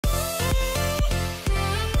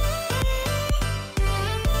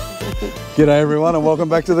G'day everyone and welcome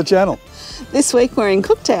back to the channel. This week we're in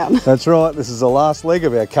Cooktown. That's right, this is the last leg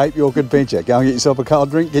of our Cape York adventure. Go and get yourself a cold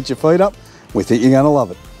drink, get your feet up. We think you're going to love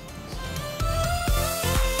it.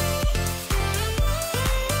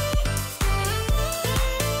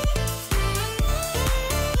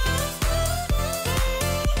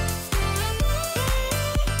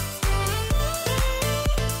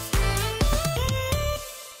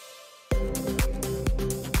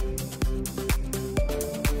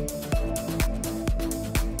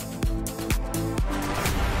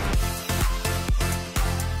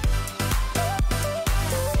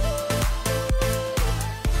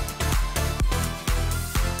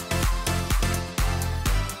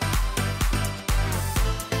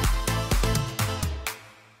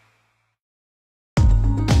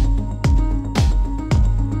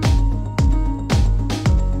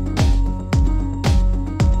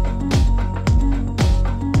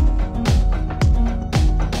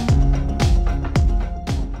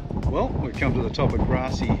 Come to the top of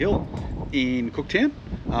Grassy Hill in Cooktown.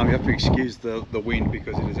 You have to excuse the wind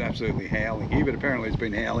because it is absolutely howling here, but apparently it's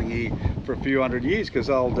been howling here for a few hundred years because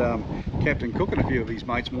old Captain Cook and a few of his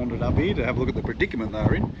mates wandered up here to have a look at the predicament they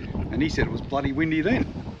were in, and he said it was bloody windy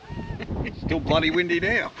then. Still bloody windy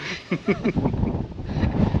now. It's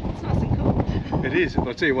nice and cool. It is, but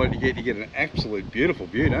I'll tell you what, you get an absolute beautiful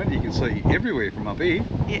view, don't you? You can see everywhere from up here.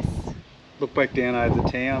 Yes. Look back down over the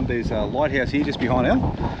town, there's a lighthouse here just behind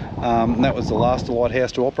Elle. That was the last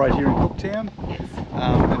lighthouse to operate here in Cooktown. Yes.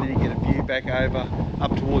 And then you get a view back over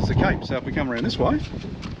up towards the Cape. So if we come around this way,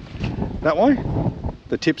 that way,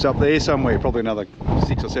 the tip's up there somewhere, probably another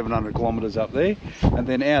 600 or 700 kilometres up there. And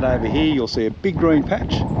then out over here you'll see a big green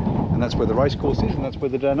patch, and that's where the racecourse is, and that's where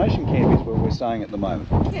the donation camp is, where we're staying at the moment.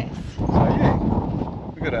 Yes. So yeah,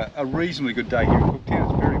 we've got a reasonably good day here in Cooktown.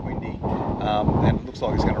 It's very windy. And it looks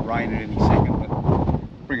like it's going to rain at any second,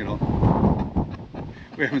 but bring it on.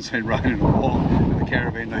 We haven't seen rain in a while, and the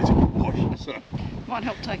caravan needs a good wash, so might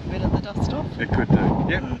help take a bit of the dust off. it could do.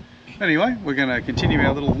 Yep. Anyway, we're going to continue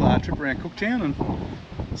our little trip around Cooktown and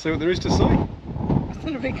see what there is to see. It's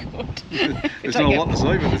going to be good. There's not a lot to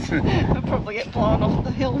see, but it's we'll probably get blown off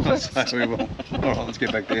the hill first. so we will. All right, let's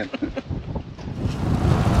get back down.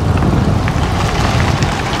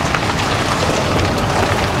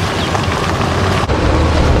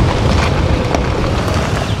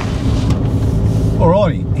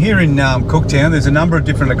 Alrighty, here in Cooktown there's a number of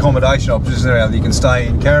different accommodation options around. You can stay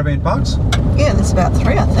in caravan parks. Yeah, there's about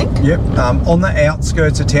 3 I think. Yep, on the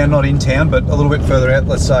outskirts of town, not in town, but a little bit further out,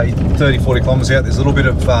 let's say 30-40 kilometres out, there's a little bit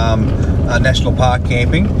of national park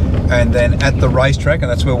camping, and then at the racetrack,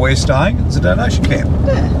 and that's where we're staying, there's a donation camp.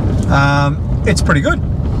 Yeah. It's pretty good.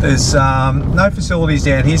 There's no facilities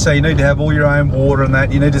down here, so you need to have all your own water and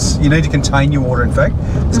that. You need to contain your water, in fact.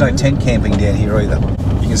 There's no tent camping down here either.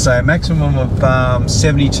 You can stay a maximum of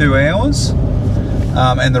 72 hours,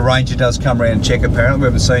 and the ranger does come around and check apparently. We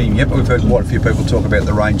haven't seen him yet, but we've heard quite a few people talk about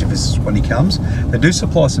the ranger visits when he comes. They do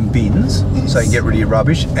supply some bins, so you can get rid of your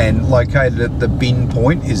rubbish, and located at the bin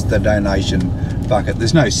point is the donation bucket.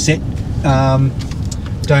 There's no set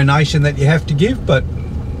donation that you have to give, but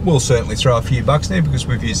we'll certainly throw a few bucks there because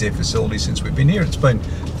we've used their facility since we've been here. It's been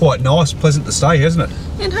quite nice, pleasant to stay, hasn't it?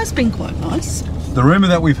 It has been quite nice. The rumour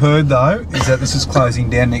that we've heard though is that this is closing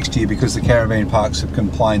down next year because the caravan parks have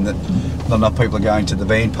complained that not enough people are going to the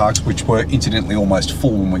van parks, which were incidentally almost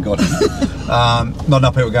full when we got here. Not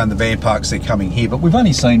enough people are going to the van parks, they're coming here, but we've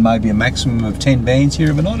only seen maybe a maximum of 10 vans here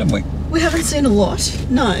overnight, haven't we? We haven't seen a lot,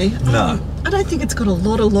 no. No. I don't think it's got a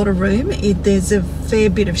lot of room. There's a fair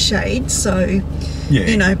bit of shade, so yeah,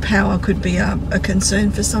 you know, power could be a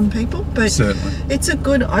concern for some people, but certainly it's a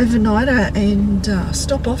good overnighter and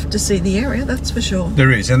stop off to see the area, that's for sure.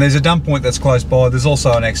 There is, and there's a dump point that's close by. There's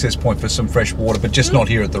also an access point for some fresh water, but just not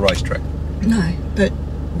here at the racetrack. No, but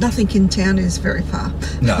nothing in town is very far.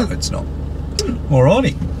 No, it's not.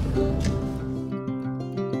 Alrighty.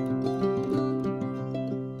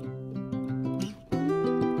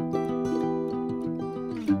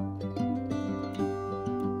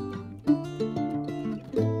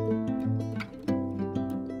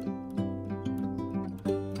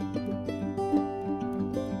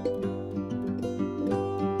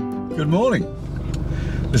 Good morning.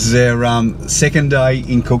 This is our second day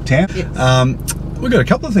in Cooktown. Yes. We've got a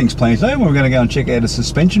couple of things planned today. We're going to go and check out a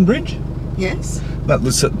suspension bridge. Yes. That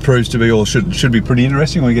proves to be, or should be pretty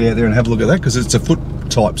interesting when we get out there and have a look at that, because it's a foot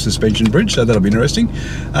type suspension bridge, so that'll be interesting.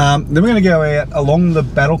 Then we're going to go out along the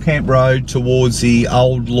BATTLECAMP road towards the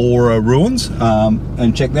Old Laura ruins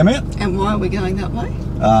and check them out. And why are we going that way?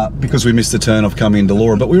 because we missed the turn off coming into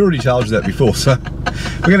Laura, but we already told you that before, so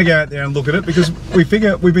we're going to go out there and look at it, because we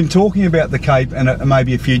figure we've been talking about the Cape and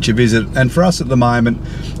maybe a future visit, and for us at the moment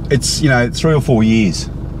it's, you know, 3 or 4 years.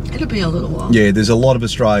 It'll be a little while. Yeah, there's a lot of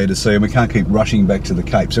Australia to see and we can't keep rushing back to the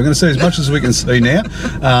Cape, so we're going to see as much as we can see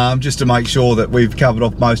now, just to make sure that we've covered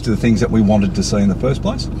off most of the things that we wanted to see in the first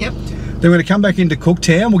place. Yep. Then we're going to come back into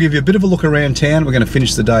COOKTOWN. We'll give you a bit of a look around town. We're going to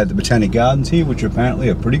finish the day at the Botanic Gardens here, which apparently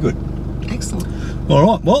are pretty good. Excellent. All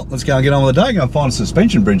right, well, let's go and get on with the day. Go and find a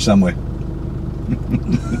suspension bridge somewhere.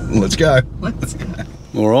 Let's go. Let's go.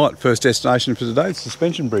 All right, first destination for today, the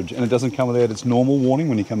suspension bridge, and it doesn't come without its normal warning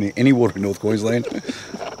when you come near any water in North Queensland.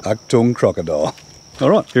 COOKTOWN crocodile. All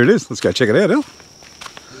right, here it is. Let's go check it out, Al.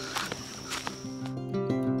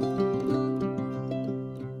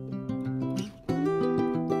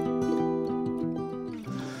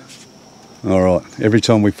 All right, every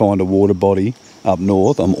time we find a water body up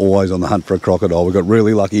north, I'm always on the hunt for a crocodile. We got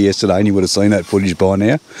really lucky yesterday and you would have seen that footage by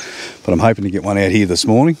now, but I'm hoping to get one out here this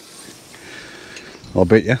morning. I'll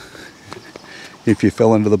bet you, if you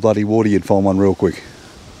fell into the bloody water, you'd find one real quick.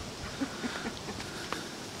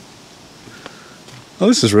 Oh,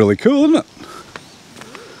 this is really cool, isn't it?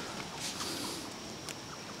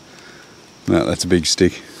 No, that's a big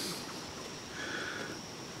stick.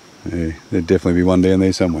 Yeah, there'd definitely be one down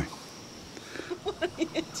there somewhere.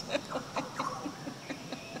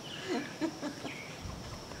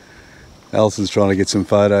 Alison's trying to get some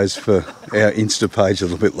photos for our Insta page a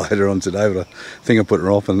little bit later on today, but I think I put her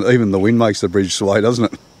off, and even the wind makes the bridge sway, doesn't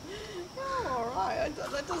it? Oh, all right.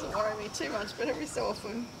 That doesn't worry me too much, but every so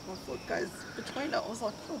often my foot goes between it. I was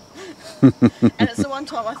like, oh. And it's the one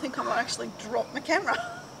time I think I might actually drop my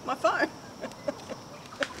camera, my phone.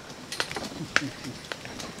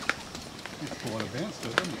 It's quite a bounce to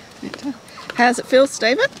it, doesn't it? How does it feel,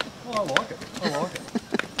 Stephen? Well, I like it. I like it.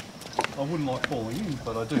 I wouldn't like falling in,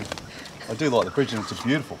 but I do. I do like the bridge, and it's a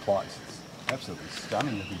beautiful place. It's absolutely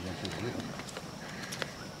stunning if you go through the river.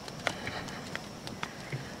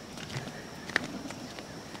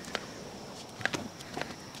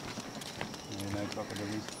 Yeah, no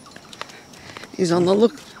crocodiles. He's on the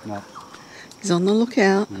look. No. He's on the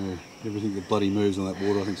lookout. Yeah, everything that bloody moves on that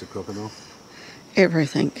water, I think, is a crocodile.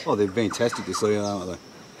 Everything. Oh, they're fantastic to see, aren't they?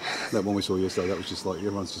 That one we saw yesterday, that was just like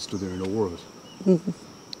everyone's just stood there in awe of it.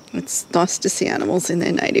 It's nice to see animals in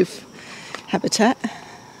their native habitat.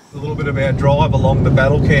 A little bit of our drive along the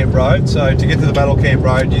BATTLECAMP road. So to get to the BATTLECAMP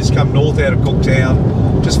road, you just come north out of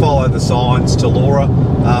COOKTOWN, just follow the signs to Laura.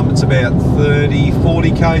 It's about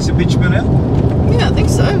 30-40 k's of bitumen out. Yeah, I think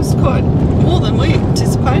so. It's quite more than we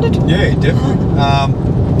anticipated. Yeah, definitely.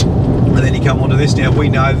 And then you come onto this. Now we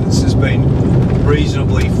know that this has been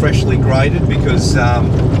reasonably freshly graded, because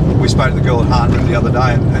we spoke to the girl at Harnham the other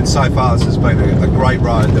day, and so far this has been a great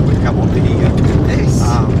road that we've come onto here. Yes.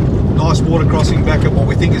 Nice water crossing back at what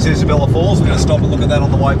we think is Isabella Falls. We're going to stop and look at that on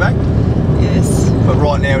the way back. Yes. But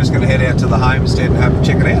right now we're just going to head out to the homestead and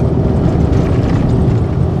check it out.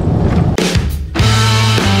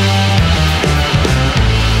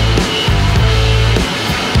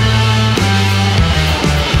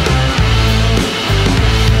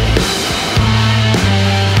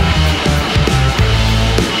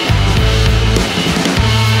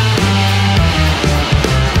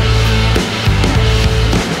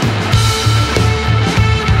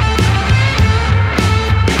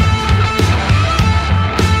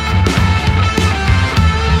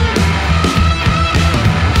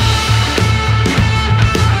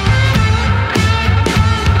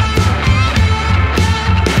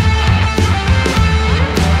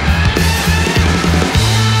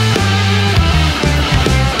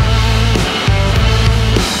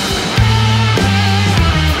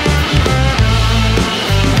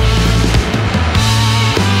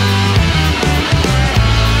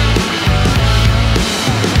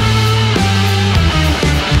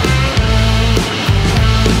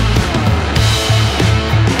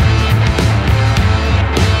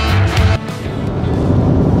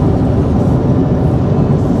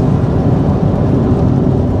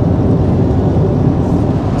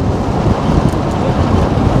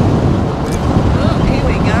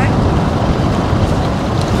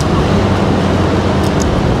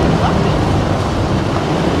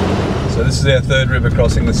 This is our third river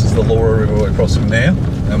crossing. This is the Laura River we're crossing now,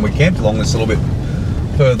 and we camped along this a little bit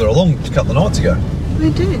further along a couple of nights ago. We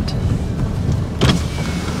did.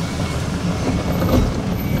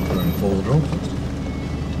 Forward roll.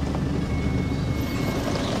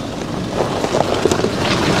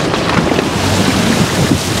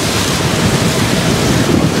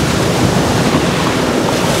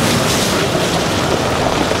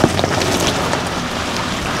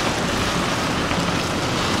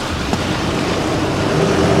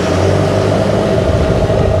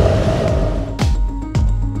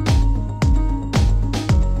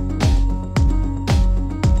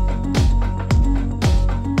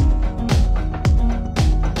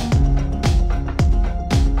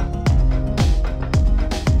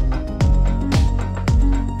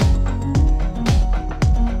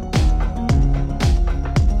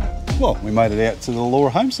 Well, we made it out to the Laura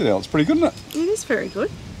Homestead. It's pretty good, isn't it? It is very good.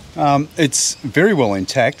 It's very well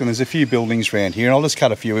intact, and there's a few buildings around here, and I'll just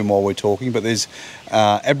cut a few in while we're talking, but there's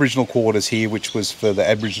Aboriginal quarters here, which was for the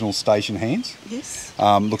Aboriginal station hands. Yes.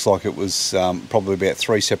 Looks like it was probably about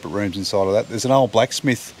 3 separate rooms inside of that. There's an old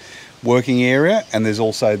blacksmith working area, and there's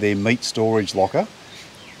also their meat storage locker,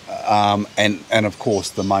 and of course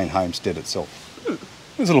the main homestead itself.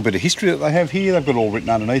 There's a little bit of history that they have here. They've got it all written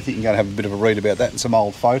underneath. You can go and have a bit of a read about that and some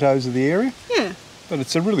old photos of the area. Yeah. But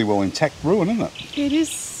it's a really well intact ruin, isn't it? It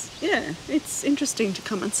is, yeah. It's interesting to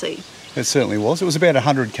come and see. It certainly was. It was about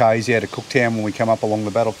 100 k's out of COOKTOWN when we come up along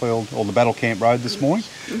the battlefield or the battle camp road this morning,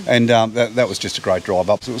 and that was just a great drive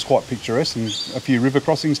up. So it was quite picturesque and a few river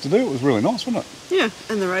crossings to do. It was really nice, wasn't it? Yeah,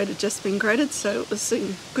 and the road had just been graded, so it was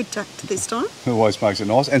in good tact this time. It always makes it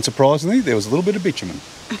nice, and surprisingly, there was a little bit of bitumen.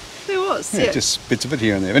 There was, yeah. Just bits of it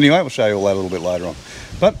here and there. Anyway, we'll show you all that a little bit later on.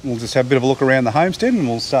 But we'll just have a bit of a look around the homestead, and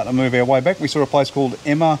we'll start to move our way back. We saw a place called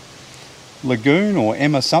Emma Lagoon or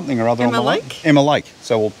Emma something or other on the lake. Emma Lake.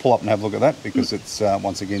 So we'll pull up and have a look at that because it's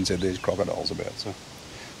once again said there's crocodiles about. So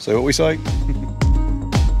see what we say.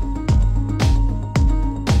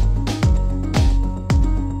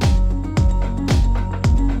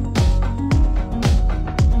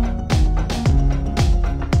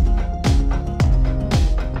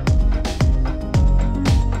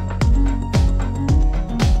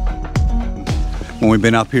 When we've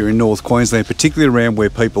been up here in North Queensland, particularly around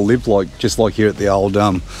where people live, just like here at the old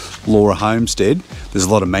Laura Homestead, there's a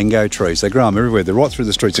lot of mango trees. They grow them everywhere. They're right through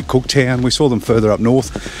the streets at COOKTOWN. We saw them further up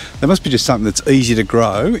north. They must be just something that's easy to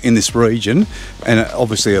grow in this region, and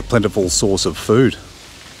obviously a plentiful source of food.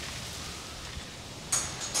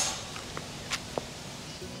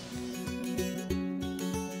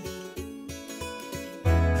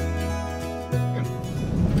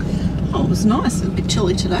 Oh, it was nice. It was a bit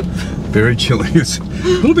chilly today. Very chilly. It's a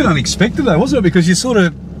little bit unexpected though, wasn't it? Because you felt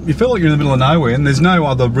like you're in the middle of nowhere and there's no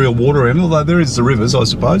other real water around, although there is the rivers, I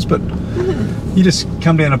suppose, but you just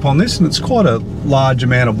come down upon this and it's quite a large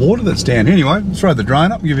amount of water that's down here. Anyway, throw the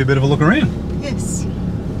drone up and give you a bit of a look around. Yes.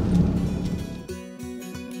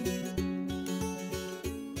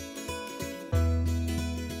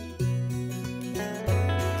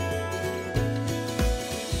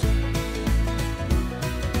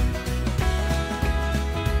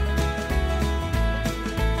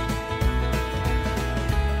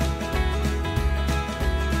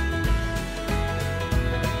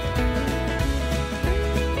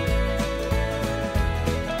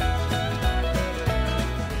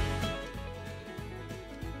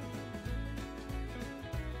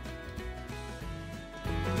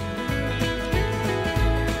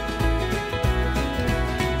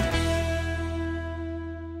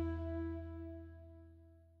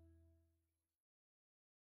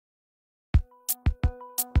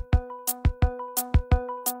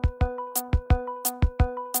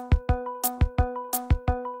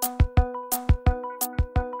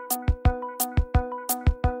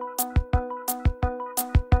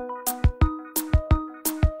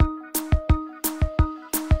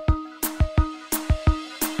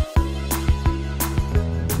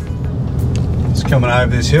 Coming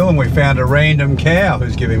over this hill and we found a random cow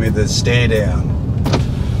who's giving me the stare down.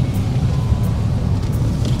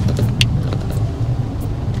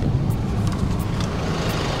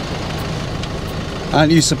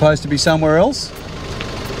 Aren't you supposed to be somewhere else?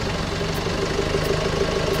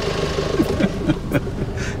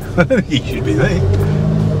 I don't think you should be there.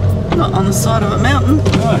 Not on the side of a mountain. No.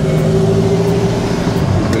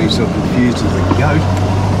 Got yourself confused with a goat.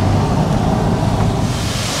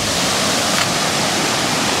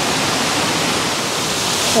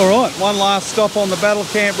 Alright, one last stop on the Battle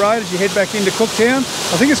Camp Road as you head back into COOKTOWN.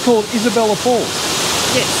 I think it's called Isabella Falls.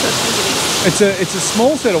 Yes, I think it is. It's a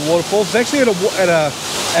small set of waterfalls. It's actually at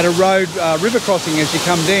a road river crossing as you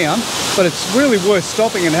come down, but it's really worth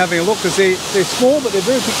stopping and having a look because they're small but they're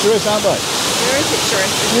very picturesque, aren't they? Very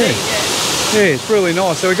picturesque indeed, yeah. Yeah, it's really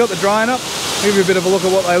nice. So we got the drone up, give you a bit of a look at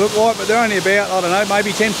what they look like, but they're only about, I don't know,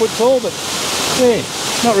 maybe 10 foot tall, but yeah,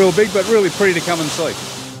 not real big, but really pretty to come and see.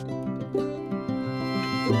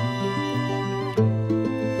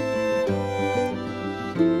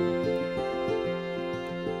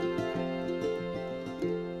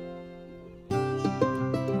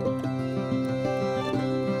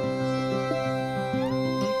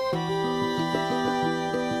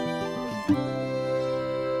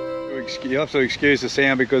 You have to excuse the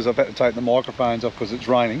sound because I've had to take the microphones off because it's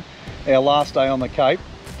raining. Our last day on the Cape,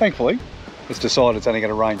 thankfully, it's decided it's only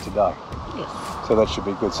going to rain today. Yes. So that should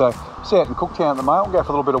be good. So it's out in COOKTOWN at the moment. We'll go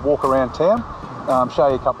for a little bit of walk around town show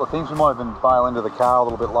you a couple of things. We might even bail into the car a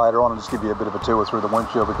little bit later on and just give you a bit of a tour through the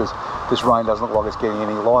windshield because this rain doesn't look like it's getting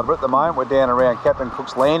any lighter. But at the moment we're down around Captain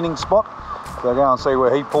Cook's landing spot. So go and see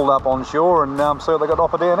where he pulled up on shore and see what they got to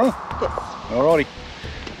offer down here. Yes. Alrighty.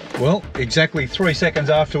 Well, exactly 3 seconds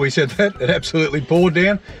after we said that, it absolutely poured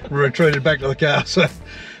down. We retreated back to the car. So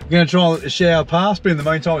we're going to try and let the shower pass, but in the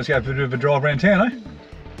meantime let's go for a bit of a drive around town, eh?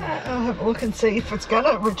 I'll have a look and see if it's going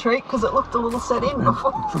to retreat because it looked a little set in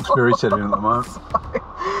before. It looks very set in at the moment.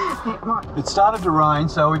 It started to rain,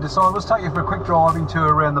 so we decided let's take you for a quick driving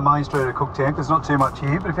tour around the main street of Cooktown. There's not too much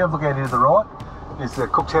here, but if you have a look out here to the right, it's the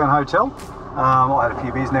Cooktown Hotel. I had a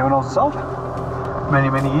few beers now when I was a salt, many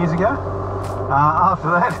years ago. After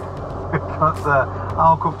that, we've got the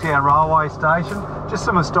old Cooktown Railway Station. Just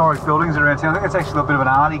some historic buildings around town. I think it's actually a bit of an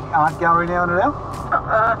art gallery now and now.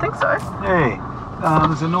 I think so. Yeah.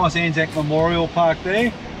 There's a nice Anzac Memorial Park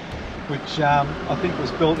there, which I think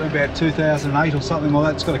was built in about 2008 or something like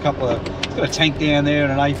that. It's got it's got a tank down there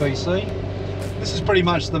and an APC. This is pretty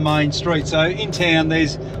much the main street. So in town,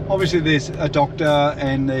 there's a doctor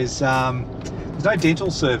and there's no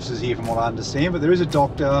dental services here from what I understand, but there is a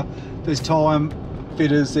doctor. There's time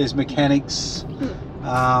fitters, there's mechanics,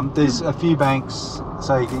 there's a few banks.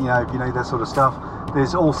 So you can, if you need that sort of stuff.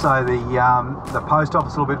 There's also the post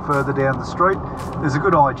office a little bit further down the street. There's a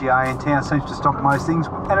good IGA in town, seems to stock most things,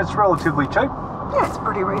 and it's relatively cheap. Yeah, it's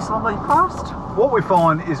pretty reasonably priced. What we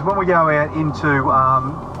find is when we go out into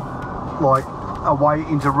like away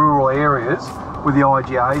into rural areas with the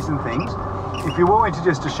IGAs and things, if you're willing to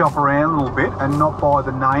just shop around a little bit and not buy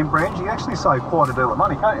the name brands, you can actually save quite a deal of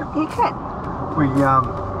money, can't you? You can. We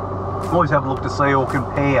always have a look to see or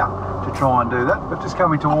compare to try and do that, but just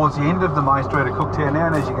coming towards the end of the main street of Cooktown now,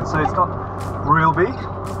 and as you can see it's not real big.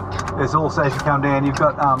 There's also, as you come down, you've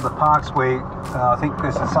got the parks where I think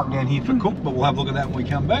there's something down here for Cook, but we'll have a look at that when we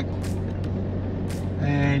come back.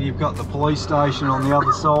 And you've got the police station on the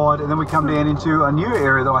other side, and then we come down into a new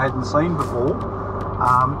area that I hadn't seen before,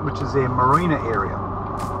 which is their marina area.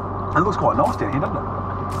 And it looks quite nice down here, doesn't it?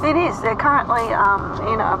 It is. They're currently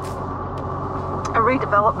in a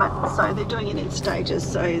redevelopment, so they're doing it in stages.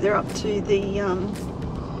 So they're up to the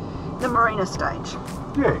marina stage.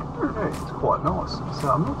 Yeah, it's quite nice. So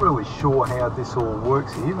I'm not really sure how this all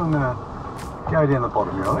works here. I'm going to go down the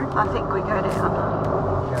bottom here, I think. I think we go down.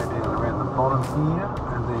 Go down around the bottom here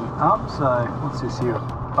and then up. So what's this here?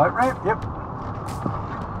 Boat ramp? Yep.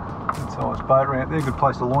 That's how it's boat ramp there. Good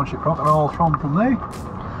place to launch your crocodile from there.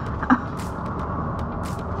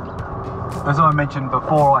 As I mentioned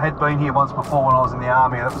before, I had been here once before when I was in the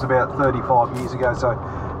army. That was about 35 years ago, so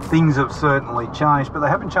things have certainly changed, but they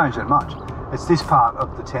haven't changed that much. It's this part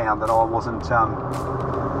of the town that I wasn't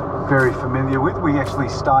very familiar with. We actually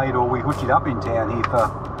stayed, or we hootched up in town here for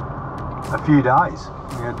a few days.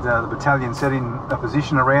 We had the battalion set in a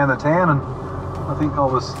position around the town, and I think I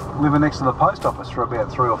was living next to the post office for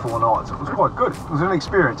about 3 or 4 nights. It was quite good. It was an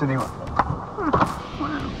experience anyway.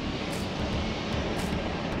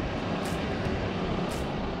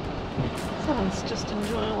 Someone's just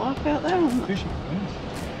enjoying life out there. Fishing, yes.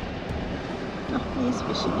 Oh, he is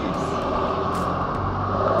fishing, yes.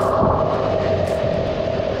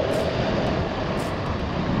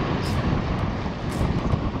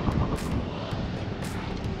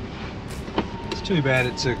 It's too bad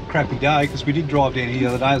it's a crappy day because we did drive down here the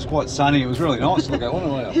other day. It was quite sunny. It was really nice to look at,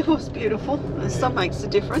 wasn't it? It was beautiful. The sun makes a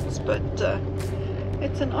difference, but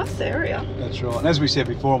it's a nice area. That's right. And as we said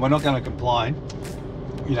before, we're not going to complain.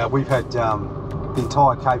 You know, we've had the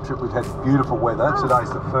entire Cape trip, we've had beautiful weather. Today's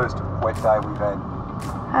the first wet day we've had.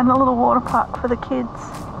 And a little water park for the kids.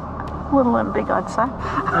 Little and big, I'd say.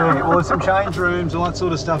 Yeah, well, there's some change rooms, all that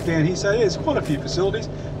sort of stuff down here. So yeah, there's quite a few facilities.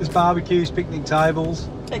 There's barbecues, picnic tables.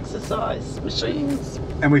 Exercise machines.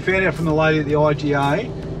 And we found out from the lady at the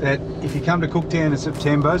IGA that if you come to Cooktown in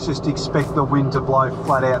September, just expect the wind to blow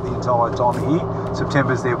flat out the entire time of year.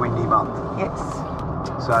 September's their windy month. Yes.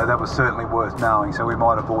 So that was certainly worth knowing. So we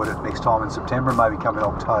might avoid it next time in September and maybe come in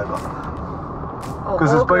October.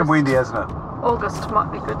 Because it's been windy, hasn't it? August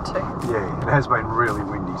might be good too. Yeah, it has been really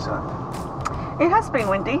windy, so. It has been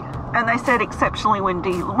windy, and they said exceptionally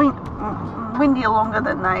windy. Windier longer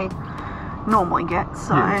than they normally get,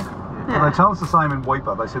 so. Yeah. Well, they tell us the same in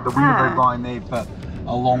Weipa. They said the wind had been blowing there for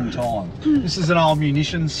a long time. This is an old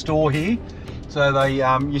munitions store here. So they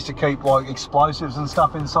used to keep like explosives and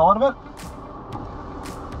stuff inside of it.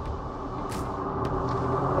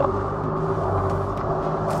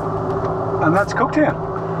 And that's Cooktown.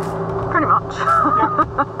 Pretty much.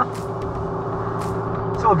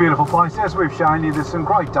 Still a beautiful place. As we've shown you, there's some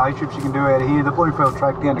great day trips you can do out of here. The Bluefield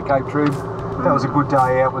track down to Cape Trib. That was a good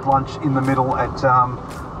day out with lunch in the middle at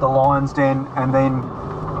the lion's den, and then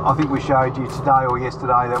I think we showed you today or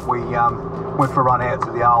yesterday that we went for a run out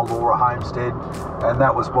to the Old Laura Homestead, and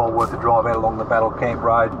that was well worth the drive out along the Battlecamp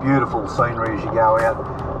Road. Beautiful scenery as you go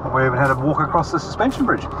out, and we even had a walk across the suspension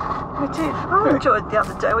bridge. We did. I enjoyed the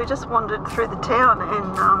other day. We just wandered through the town,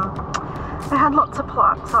 and they had lots of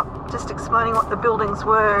plaques up just explaining what the buildings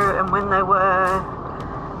were and when they were,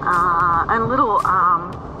 and little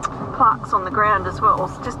plaques on the ground as well,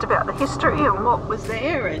 just about the history and what was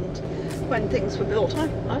there and when things were built.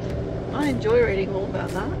 I enjoy reading all about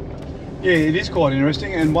that. Yeah, it is quite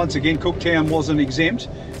interesting, and once again, Cooktown wasn't exempt.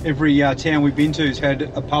 Every town we've been to has had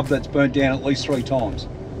a pub that's burnt down at least 3 times.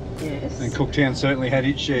 Yes. And Cooktown certainly had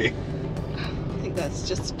its share. I think that's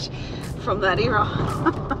just from that era.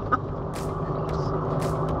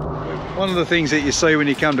 One of the things that you see when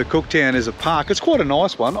you come to Cooktown is a park. It's quite a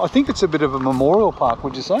nice one. I think it's a bit of a memorial park,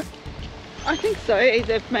 would you say? I think so.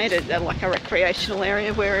 They've made it like a recreational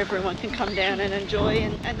area where everyone can come down and enjoy,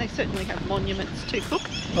 and they certainly have monuments to Cook.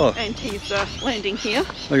 Oh. And he's landing here.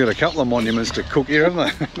 They've got a couple of monuments to Cook here,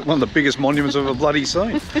 haven't they? One of the biggest monuments I've ever bloody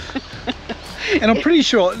seen. And I'm pretty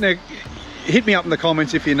sure, now, hit me up in the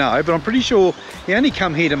comments if you know, but I'm pretty sure he only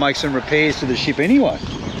come here to make some repairs to the ship anyway.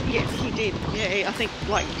 Yes, he did. Yeah, I think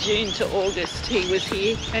like June to August he was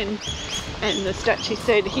here, and the statue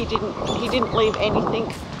said he didn't leave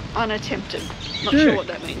anything unattempted. Not sure what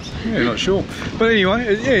that means. Yeah, not sure. But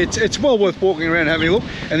anyway, yeah, it's well worth walking around and having a look.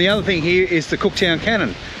 And the other thing here is the Cooktown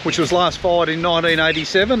Cannon, which was last fired in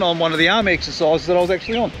 1987 on one of the army exercises that I was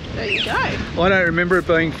actually on. There you go. I don't remember it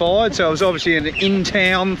being fired, so it was obviously an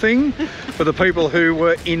in-town thing for the people who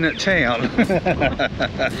were in town. Not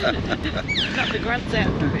the grunts out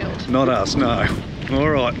in the field. Not us, no. All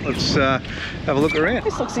right, let's have a look around.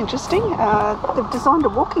 This looks interesting. They've designed a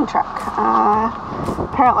walking track.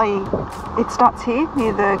 Apparently it starts here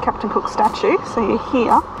near the Captain Cook statue, so you're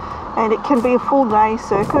here, and it can be a full day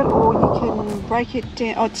circuit, or you can break it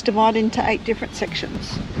down. Oh, it's divided into 8 different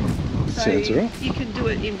sections. So sounds all right. You can do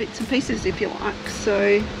it in bits and pieces if you like,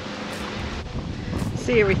 so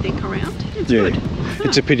see everything around. It's good.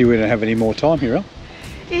 It's a pity we don't have any more time here, huh?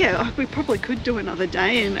 Yeah, we probably could do another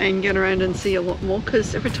day and get around and see a lot more,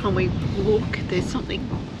 because every time we walk there's something,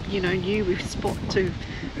 you know, new we spot to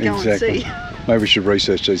go and see. Maybe we should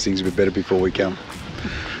research these things a bit better before we come.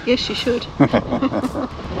 Yes, you should.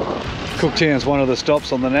 Cooktown's one of the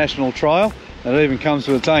stops on the National Trail, and it even comes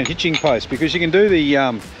with its own hitching post, because you can do the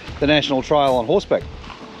National Trail on horseback.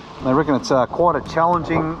 They reckon it's quite a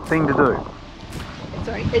challenging thing to do.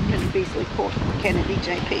 Sorry, Edmund Beasley Port Kennedy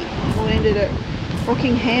JP landed at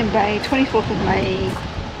Rockingham Bay, 24th of May,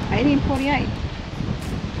 1848.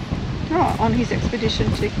 Right, on his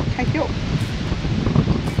expedition to Cape York.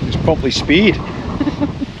 He's promptly speared.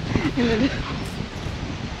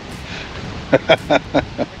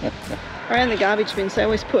 Around the garbage bins they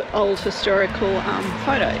always put old historical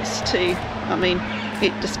photos to, I mean,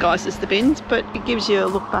 it disguises the bins, but it gives you a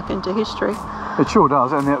look back into history. It sure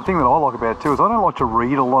does, and the thing that I like about it too is I don't like to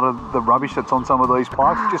read a lot of the rubbish that's on some of these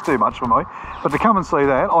plaques. It's just too much for me. But to come and see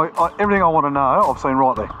that, everything I want to know, I've seen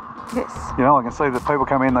right there. Yes. You know, I can see that people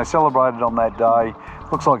come in, they celebrated on that day.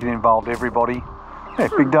 Looks like it involved everybody. Yeah,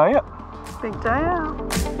 big day out. Big day out.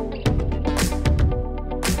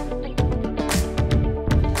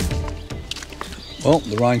 Well,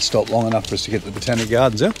 the rain stopped long enough for us to get the Botanic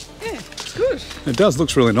Gardens out. Yeah, it's good. It does,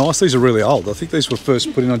 looks really nice. These are really old. I think these were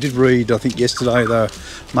first put in, I did read, I think yesterday, they're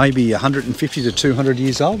maybe 150 to 200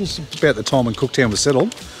 years old. It's about the time when Cooktown was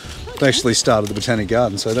settled. Okay. They actually started the Botanic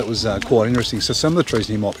Garden, so that was quite interesting. So some of the trees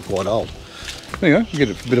here might be quite old. There you go, we'll get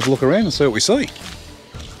a bit of a look around and see what we see.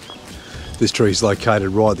 This tree is located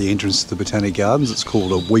right at the entrance to the Botanic Gardens. It's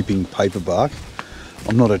called a weeping paperbark.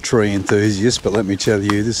 I'm not a tree enthusiast, but let me tell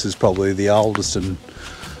you, this is probably the oldest looking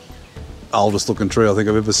tree I think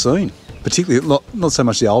I've ever seen. Particularly, not so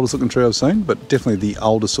much the oldest looking tree I've seen, but definitely the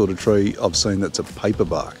oldest sort of tree I've seen that's a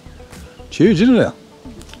paperbark. It's huge, isn't it, Al?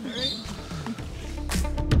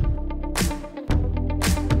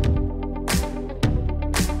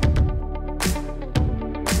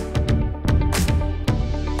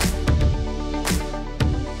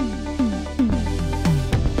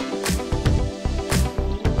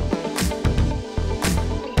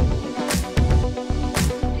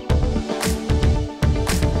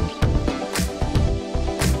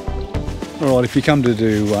 Alright, if you come to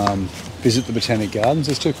visit the Botanic Gardens,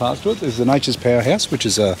 there's 2 parts to it. There's the Nature's Powerhouse, which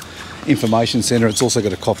is a information centre. It's also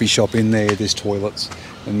got a coffee shop in there, there's toilets,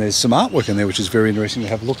 and there's some artwork in there which is very interesting to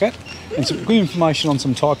have a look at. And some good information on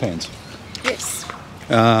some taipans. Yes.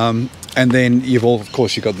 And then you've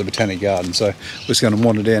got the Botanic Garden. So we're just going to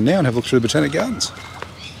wander down now and have a look through the Botanic Gardens.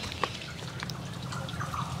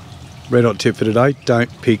 Red hot tip for today,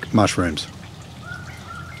 don't pick mushrooms.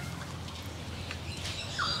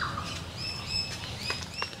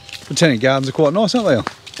 Botanic gardens are quite nice, aren't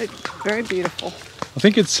they? They're very beautiful. I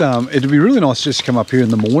think it's it'd be really nice just to come up here in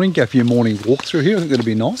the morning, go for your morning walk through here. I think that'd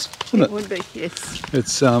be nice, wouldn't it? It would be, yes.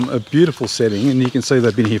 It's a beautiful setting, and you can see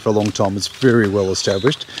they've been here for a long time. It's very well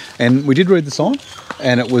established, and we did read the sign,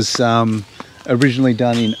 and it was originally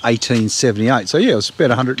done in 1878. So yeah, it was about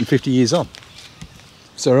 150 years old.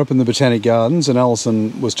 So we're up in the Botanic Gardens, and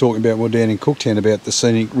Alison was talking about, we're down in COOKTOWN, about the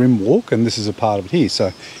scenic rim walk, and this is a part of it here.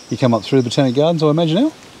 So you come up through the Botanic Gardens, I imagine,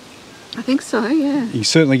 now? I think so, yeah. You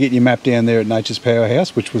certainly get your map down there at Nature's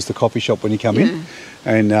Powerhouse, which was the coffee shop when you come in,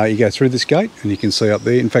 and you go through this gate, and you can see up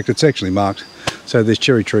there. In fact, it's actually marked. So there's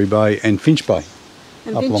Cherry Tree Bay and Finch Bay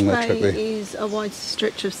and up Finch along that Bay track there. Is a wide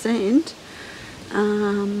stretch of sand,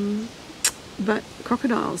 but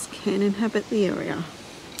crocodiles can inhabit the area.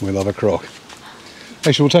 We love a croc.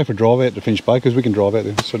 Actually, we'll take a drive out to Finch Bay because we can drive out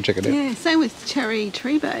there, so check it out. Yeah, same with Cherry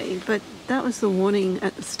Tree Bay, but that was the warning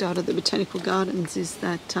at the start of the Botanical Gardens, is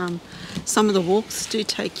that some of the walks do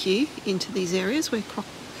take you into these areas where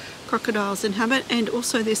crocodiles inhabit, and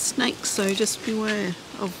also there's snakes, so just beware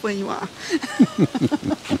of where you are.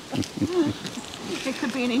 It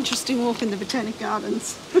could be an interesting walk in the Botanic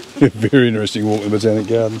Gardens. Very interesting walk in the Botanic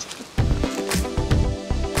Gardens.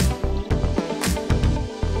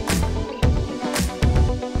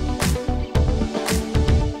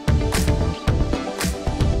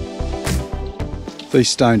 These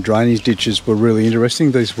stone drainage ditches were really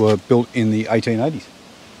interesting. These were built in the 1880s.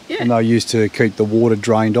 Yeah. And they were used to keep the water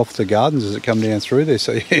drained off the gardens as it come down through there.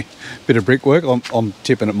 So yeah, bit of brickwork. I'm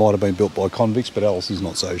tipping it might have been built by convicts, but Alison's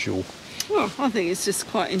not so sure. Well, I think it's just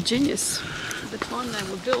quite ingenious at the time they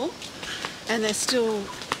were built, and they're still,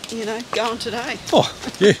 you know, going today. Oh,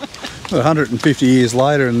 yeah. 150 years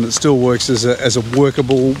later, and it still works as a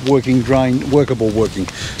workable drain.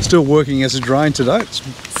 Still working as a drain today.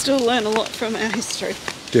 Still learn a lot from our history.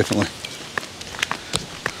 Definitely.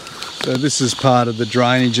 So this is part of the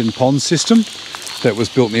drainage and pond system that was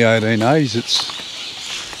built in the 1880s.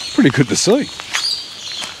 It's pretty good to see.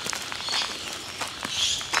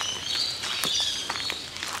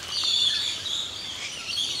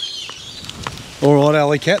 All right,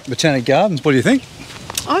 Alley Cat, Botanic Gardens, what do you think?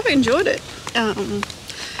 I've enjoyed it.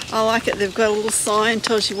 I like it. They've got a little sign,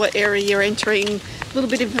 tells you what area you're entering, a little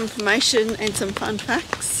bit of information and some fun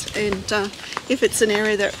facts. And if it's an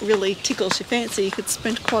area that really tickles your fancy, you could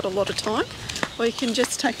spend quite a lot of time, or you can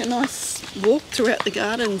just take a nice walk throughout the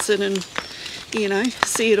gardens and you know,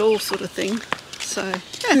 see it all, sort of thing. So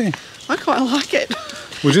yeah. I quite like it.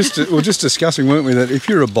 We're just discussing, weren't we, that if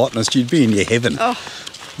you're a botanist, you'd be in your heaven. Oh.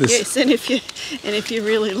 Yes, and if you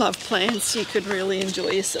really love plants, you could really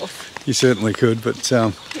enjoy yourself. You certainly could, but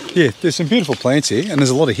yeah, there's some beautiful plants here, and there's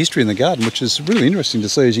a lot of history in the garden, which is really interesting to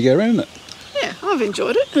see as you go around it. Yeah, I've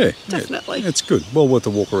enjoyed it. Yeah, definitely. Yeah, it's good. Well worth a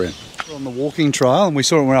walk around. We're on the walking trail, and we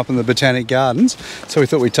saw it when we were up in the Botanic Gardens, so we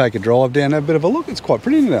thought we'd take a drive down and have a bit of a look. It's quite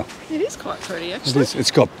pretty now. It is quite pretty, actually. It's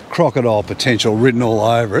got crocodile potential written all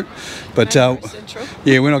over it, but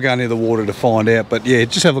yeah, we're not going near the water to find out. But yeah,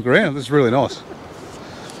 just have a look around. It's really nice.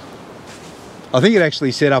 I think it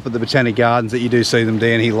actually set up at the Botanic Gardens that you do see them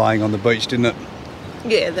down here laying on the beach, didn't it?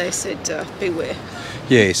 Yeah, they said beware.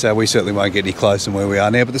 Yeah, so we certainly won't get any closer than where we are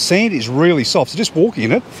now, but the sand is really soft, so just walking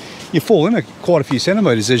in it, you fall in it quite a few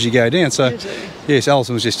centimetres as you go down. So yes,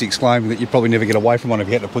 Alison was just exclaiming that you'd probably never get away from one if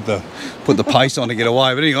you had to put the pace on to get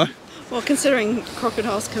away, but anyway. Well, considering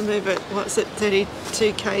crocodiles can move at, what's it,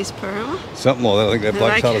 32 k's per hour? Something like that. I think that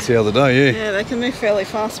bloke told us the other day, yeah. Yeah, they can move fairly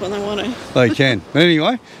fast when they want to. They can. But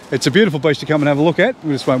anyway, it's a beautiful beach to come and have a look at.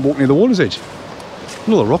 We just won't walk near the water's edge.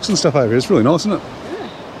 And all the rocks and stuff over here. It's really nice, isn't it? Yeah.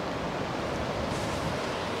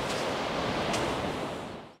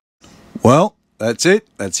 Well, that's it.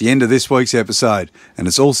 That's the end of this week's episode. And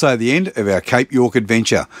it's also the end of our Cape York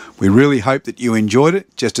adventure. We really hope that you enjoyed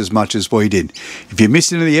it just as much as we did. If you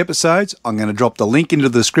missed any of the episodes, I'm going to drop the link into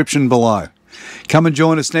the description below. Come and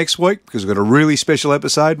join us next week because we've got a really special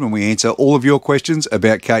episode when we answer all of your questions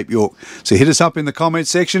about Cape York. So hit us up in the comments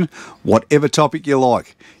section, whatever topic you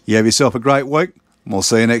like. You have yourself a great week, and we'll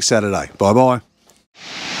see you next Saturday. Bye-bye.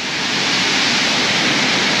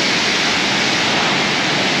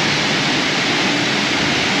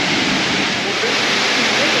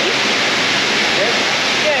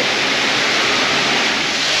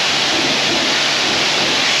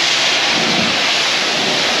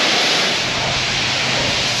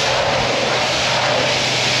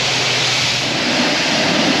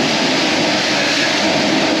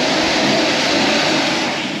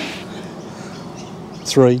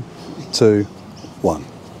 Three, two, one.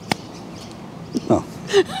 Oh.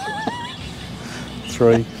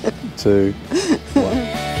 3, 2,